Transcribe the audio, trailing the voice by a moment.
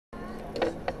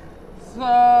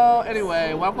So,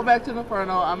 anyway, welcome back to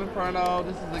Inferno. I'm Inferno.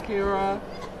 This is Akira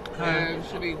and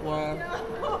Shaniqua.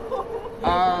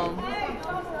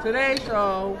 Today's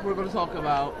show, we're going to talk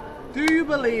about, do you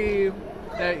believe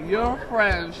that your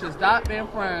friends should stop being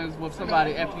friends with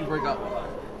somebody after you break up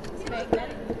with them?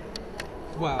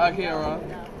 Well, Akira.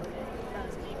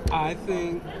 I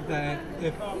think that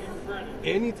if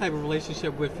any type of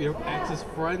relationship with your ex's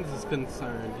friends is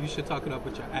concerned, you should talk it up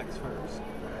with your ex first.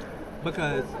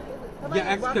 Because your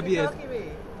ex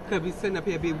could be sitting up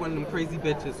here be one of them crazy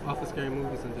bitches off of scary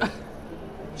movies and just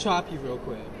chop you real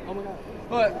quick. Oh my god.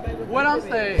 But what I'm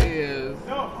saying is,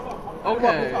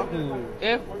 okay,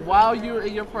 if while you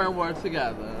and your friend were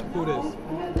together, Who this?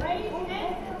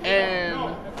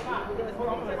 and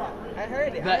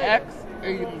the ex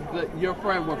and your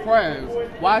friend were friends,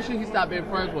 why should he stop being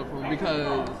friends with him?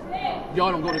 Because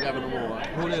y'all don't go together no more.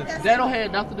 Who this? That don't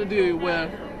have nothing to do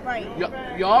with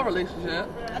y'all relationship.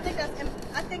 I think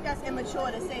that's immature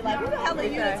to say. Like, who the hell are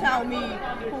you to tell me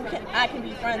I can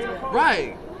be friends with?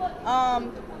 Right.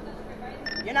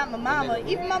 You're not my mama.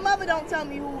 Even my mother don't tell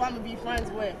me who I'm gonna be friends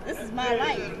with. This is my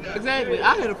life. Exactly.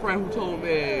 I had a friend who told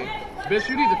me, bitch,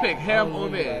 you need to pick him or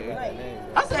me.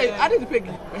 I say, I need to pick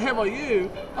him or you.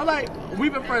 I'm like,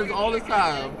 we've been friends all this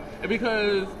time. And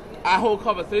because I hold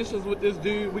conversations with this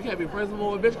dude, we can't be friends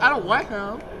anymore. Bitch, I don't like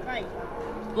him. Right.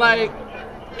 Like,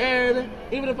 and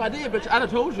even if I did, bitch, I'd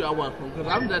have told you I want him because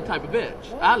I'm that type of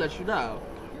bitch. I'll let you know.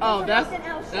 Oh, that's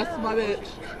my bitch.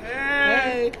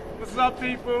 Hey, what's up,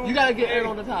 people? You gotta get in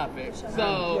on the topic.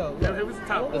 So, Yo, what's the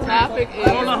topic? the topic is.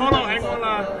 Hold on, I ain't gonna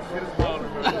lie.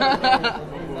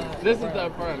 This is the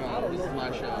Inferno. This is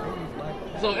my show.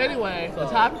 So anyway, the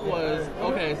topic was,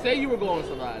 okay, say you were going with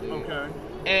somebody. Okay.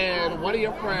 And one of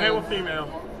your friends. Male or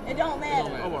female? It don't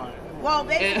matter. Oh, all right. Well,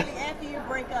 basically, after you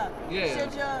break up, Yeah.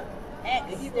 should your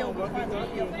ex still be friends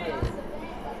with your friends?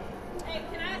 Hey,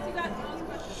 can I ask you guys one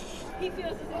question? He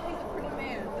feels as if he's a pretty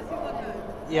man. Does he look good?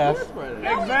 Yes.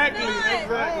 Exactly.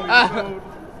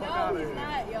 So, No, he's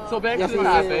not, y'all. So back Yes, to the he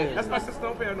topic. is. that's my sister.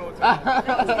 Don't pay her no attention. No, he's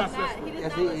not. He does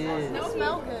Yes, not he look is. good. No, he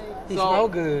smell good. He So- smell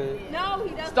good. No, he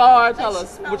doesn't. Star, tell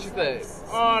us what you think.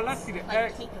 Let's see the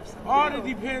ex. All it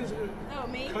depends. No,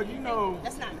 me. Cause you know.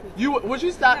 That's not cool. You would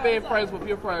you stop being friends with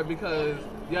your friend because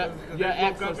your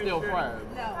ex are still friends?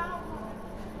 No.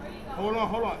 Hold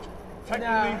on.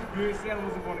 Technically, you and Santa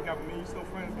wasn't going together. Me, you still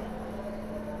friends though.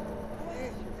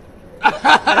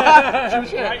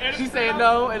 She said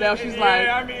no, and now she's like,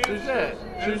 Yeah, I mean, true shit.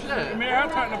 Man, I'm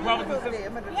talking to brothers and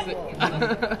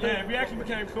sisters. Yeah, we actually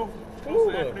became close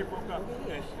after they broke up.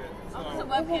 Yeah, shit. So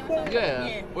what came with Yeah.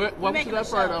 Yeah. Welcome Making to a the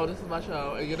show. Inferno. This is my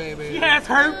show, and your name is. He has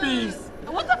herpes.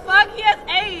 What the fuck? He has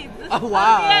AIDS. This Oh,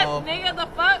 wow. ugly ass nigga, the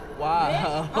fuck?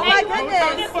 Wow. Oh my Hey,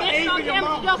 goodness. Put AIDS in your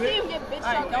mouth, Y'all see bitch. him get bitched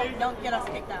All right, out. don't get us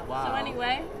kicked out. Wow. So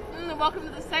anyway, welcome to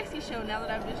the sexy show now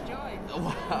that I've just joined.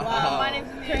 Wow. My name's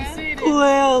Amira.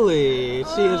 Clearly,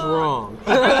 she is wrong.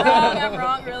 I'm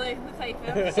wrong, really? That's how you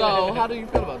feel? So, how do you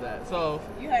feel about that? So,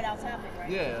 You heard our topic, right?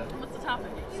 yeah. What's the topic?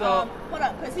 So, Hold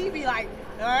up, because he be like,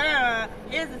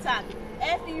 here's the topic.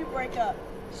 After you break up,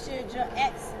 should your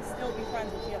ex still be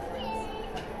friends with your friends?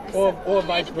 Or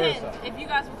vice It depends. versa. If you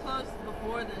guys were close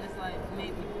before, then it's like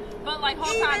maybe. But like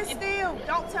whole Even time, still,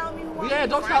 don't tell me who I'm yeah,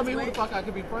 don't tell me who with. the fuck I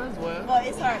could be friends with. Well,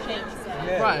 it's her opinion. So.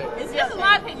 Yeah. Right. It's this your is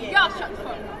my opinion. opinion. Y'all shut the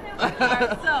fuck up.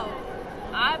 Alright, so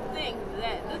I think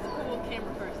that this is a cool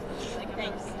camera person. Like,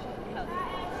 Thanks.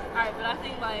 Alright, but I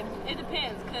think like it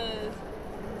depends, cause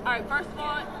alright, first of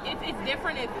all, it's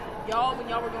different if y'all when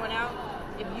y'all were going out,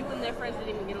 if you and their friends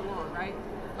didn't even get along, right?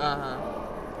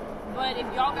 But if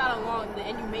y'all got along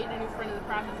and you made a new friend in the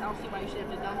process, I don't see why you should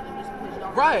have to dump them just because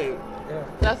y'all. Right. Yeah.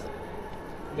 That's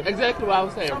exactly what I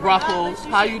was saying. So Ruffles, regardless,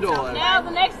 you how should you tell doing? Now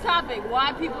the next topic: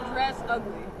 why people dress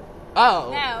ugly. Oh.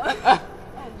 Now,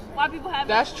 why people have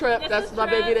That's Trip. That's my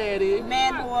baby daddy.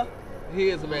 Man whore. He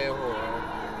is a man whore.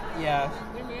 Yeah.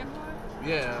 You're man whore?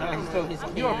 Yeah. He's still his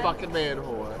You're a fucking man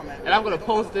whore. And I'm going to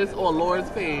post this on Lauren's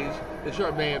page that you're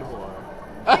a man whore.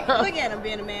 Look at him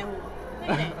being a man whore. Look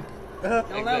at him.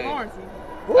 Don't let Lawrence see.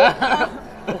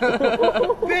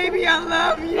 Baby, I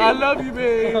love you. I love you,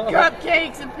 babe.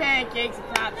 Cupcakes and pancakes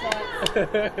and Pop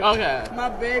Tarts. Okay. My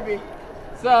baby.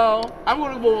 So, I'm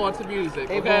going to move on to music,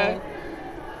 Hey, okay? boy.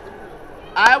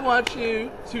 I want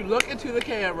you to look into the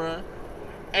camera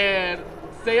and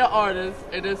say an artist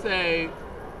and then say,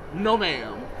 no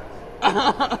ma'am.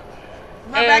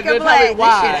 Rebecca then Black. tell me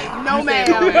why This shit, no you say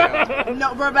no ma'am. ma'am.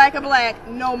 No, Rebecca Black,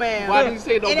 no ma'am. Why do you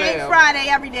say no It ain't ma'am? Friday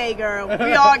every day, girl.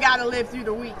 We all gotta live through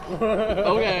the week.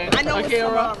 Okay. I know it's Akira,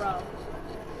 tomorrow.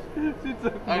 She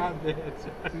took my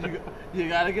bitch. you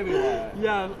gotta give me one.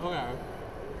 Yeah, okay.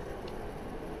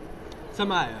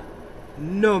 Tamaya.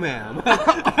 No, ma'am.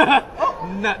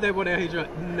 Not that one that he drunk.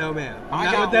 No, ma'am.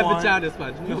 Not with that vagina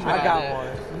sponge. No, ma'am. I got one.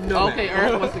 No, Okay, ma'am.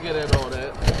 Eric wants to get in on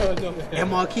that. No, ma'am. And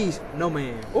Marquise, no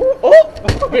man. Ooh, ooh.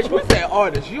 Bitch, we said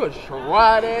artist. You was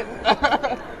tried it.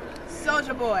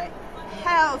 Soldier Boy,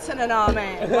 hell to the no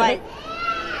man. Like,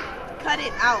 cut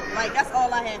it out. Like, that's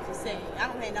all I have to say. I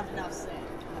don't have nothing else to say.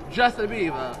 Justin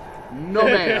Bieber. No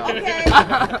ma'am. Okay.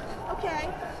 Okay.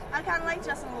 I kind of like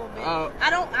Justin a little bit. I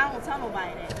don't tell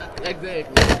nobody that.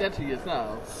 Exactly. Keep that to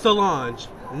yourself. Solange.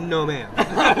 No, ma'am.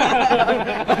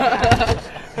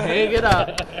 Hang it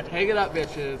up. Hang it up,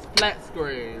 bitches. Flat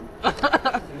screen.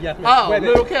 Yes, ma'am. Oh, Wait,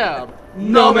 Little Kim.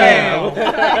 No, ma'am.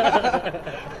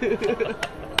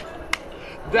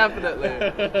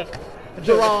 Definitely.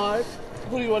 Gerard,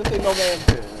 who do you want to say no man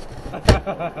to?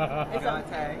 It's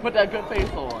okay. Put that good face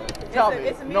on. Tell me.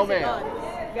 It's a No music man. artist.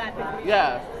 You gotta pick a music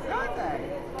Yes.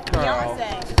 Girl.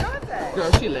 Beyonce.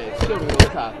 Girl, she lit. She don't even know the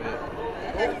topic. I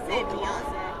thought you said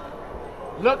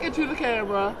Beyonce. Look into the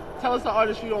camera. Tell us the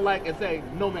artist you don't like and say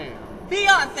no man.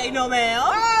 Beyonce, no man.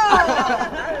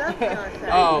 Oh!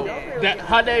 Oh,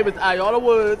 her name is Ayala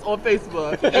Woods on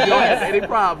Facebook. If y'all have any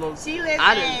problems, She lives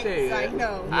I didn't say I it.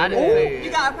 know. I didn't say You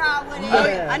it. got a problem with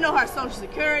it? I know her social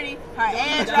security, her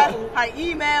address, her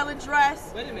email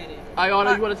address. Wait a minute.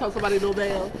 Ayala, you want to tell somebody no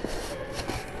man?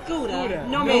 Scooter.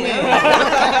 No man.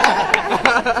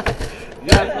 Yes,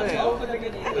 ma'am.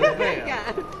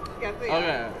 Yes, ma'am.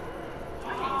 Okay.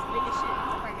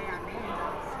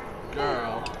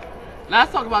 Girl.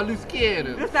 Let's talk about loose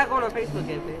cannons. It's not going on Facebook,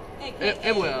 is it?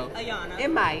 It will. Ayana. It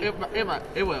might. It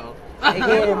will.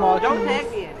 AKA Marquise. Don't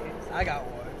tag me in it. I got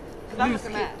one. Because I'm Loose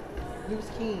looking at Loose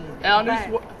King.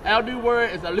 Our new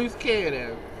word is a loose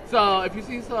cannon. So if you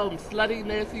see some slutty,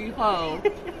 nasty hoe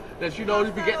that you know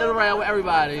you be getting around with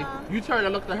everybody, you turn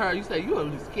and look at her, you say, you a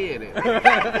loose cannon.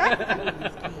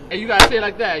 And you gotta say it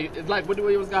like that. It's like when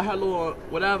Williams got her little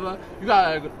whatever, you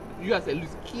gotta say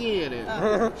loose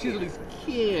cannon. She's a loose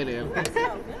cannon.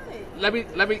 Let me,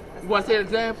 you wanna say an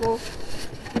example?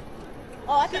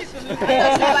 Oh, I think she's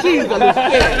She's a loose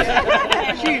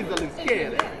cannon. She's a loose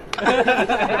cannon.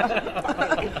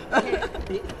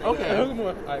 Okay.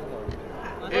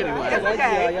 Anyway, It's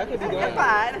okay. Y'all can be It's doing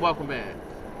fine. welcome back.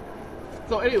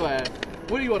 So anyway,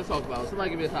 what do you want to talk about?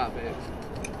 Somebody give me a topic.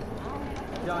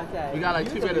 We got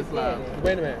like 2 minutes left.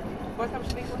 Wait a minute. What's up,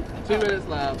 Shaniqua? 2 minutes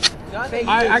left.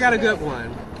 I got a good one.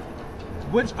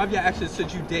 Which of your exes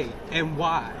should you date and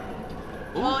why?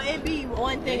 Well, it'd be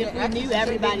one thing if we knew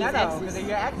everybody's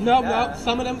exes. No,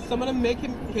 some of them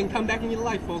can come back in your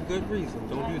life for a good reason.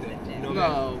 Don't do that. No,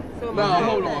 ma'am. No,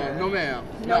 hold on. No, ma'am.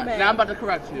 No, ma'am. Now I'm about to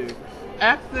correct you.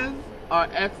 Exes are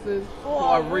exes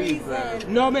for a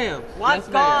reason. No, ma'am. What's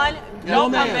Yes, ma'am. gone, Yes,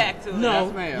 don't ma'am. come back to it. No,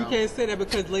 Yes, ma'am. you can't say that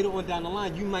because later on down the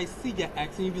line you might see your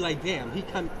ex and you be like, damn, he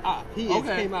come up. He is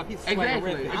came up. He's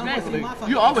Exactly. Exactly.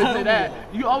 You always say that.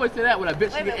 You always say that when a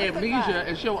bitch get amnesia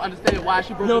and she don't understand why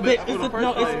she broke No, up bitch. in the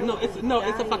first place.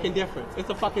 It's a fucking difference. It's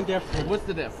a fucking difference. What's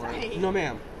the difference? No,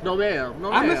 ma'am. No, ma'am.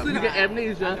 No, I'm ma'am. listening. You get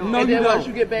amnesia. No, and you then don't. once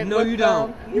you get back No, with you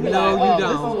them, don't. you be No, like, you oh,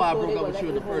 don't. this is why I broke up with you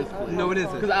in the first place. No, it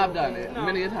isn't. Because I've done it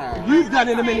many a time. You've done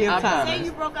it a million I've done Say times.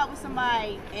 you broke up with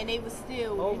somebody and they was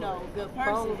still, you know, a good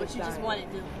person, but you just wanted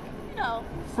to, you know,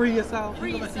 Free yourself.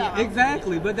 free yourself.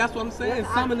 Exactly, but that's what I'm saying.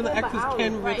 Some of them exes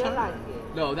can return.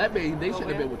 No, that means they shouldn't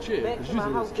have been with you. Because you're a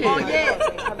loose kid. Oh, yeah.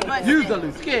 But You's a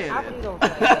loose kid. I'm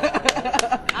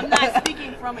not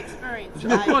speaking from experience. Of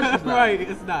course she's not. Right,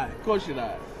 it's not. Of course you're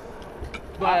not.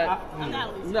 But, I'm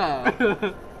not a loose no.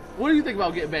 What do you think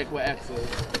about getting back with exes?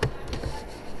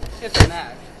 It's a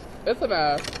mess. It's a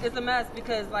mess. It's a mess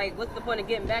because, like, what's the point of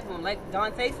getting back with them? Like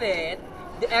Dante said,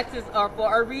 the exes are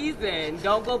for a reason.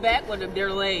 Don't go back with them.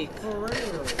 They're late.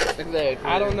 Exactly.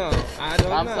 I don't know.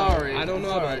 I'm sorry. I don't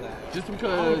know I'm sorry. about that. Just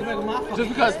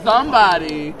because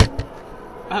somebody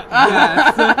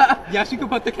Yes. Yes, you can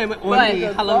put the camera on Right, me.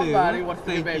 somebody Hallelujah. wants to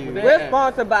get Thank back you. with We're that.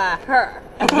 sponsored by her.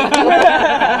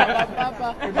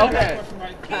 Okay.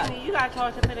 Kenny, you got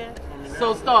charge up in there?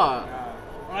 So start.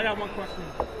 I got one question.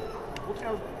 What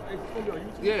kind of, it's on your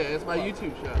YouTube? Yeah, it's my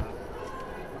YouTube show.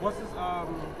 What's this,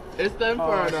 It's the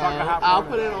Inferno. so I can hop I'll on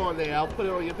put it on there. I'll put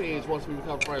it on your page once we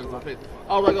become friends on Facebook.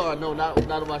 Oh my god, no, not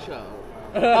on my show.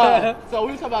 So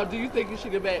we were talking about, do you think you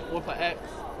should get back with an ex?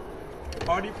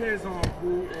 all depends on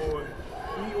who or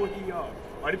he or he are.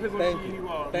 All depends on Thank who you. you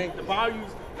are. Thank The you.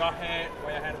 values y'all had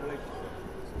while y'all had a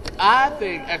relationship. I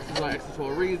think exes are exes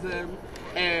for a reason.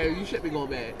 and you should be going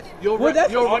back. You'll Well,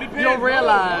 that's- you'll, all depends, you'll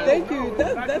realize Thank you.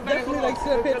 That's definitely like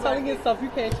sitting up here telling yourself you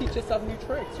can't teach yourself new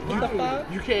tricks. What the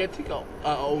fuck? you can't teach an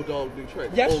old dog new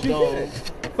tricks. Yes, old you dog. can.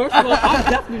 First of all, I'm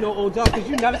definitely no old dog because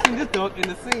you never seen this dog in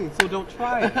the scene, so don't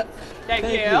try it. Thank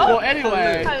you. Well,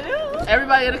 anyway, Hello.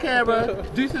 everybody in the camera,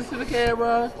 deuces to the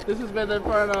camera. This has been the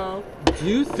Inferno.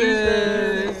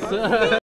 Deuces.